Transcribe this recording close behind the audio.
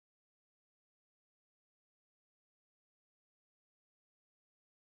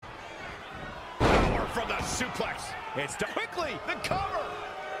suplex. It's done quickly. The cover.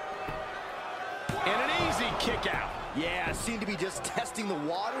 And an easy kick out. Yeah, seemed to be just testing the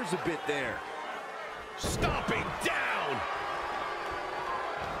waters a bit there. Stomping down.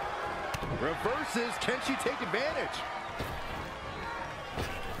 Reverses. Can she take advantage?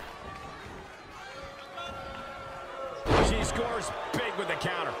 She scores big with the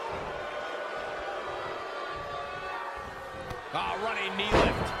counter. Running knee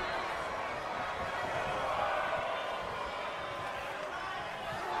lift.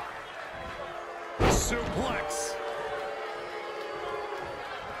 Suplex.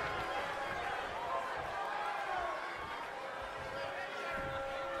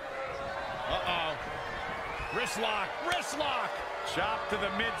 Uh-oh. Wrist lock. Wrist lock. Chop to the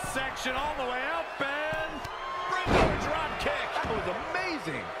midsection all the way up and bring drop kick. That was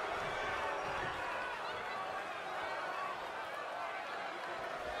amazing.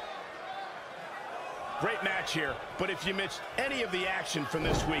 Great match here, but if you missed any of the action from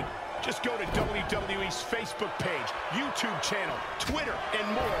this week, just go to WWE's Facebook page, YouTube channel, Twitter, and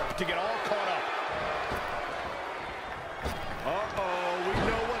more to get all caught up. Uh-oh, we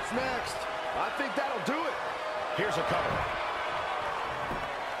know what's next. I think that'll do it. Here's a cover.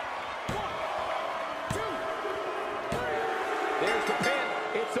 1, 2, 3. There's the pin.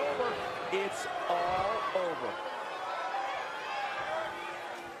 It's over. It's all over.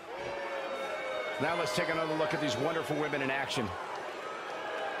 Now let's take another look at these wonderful women in action.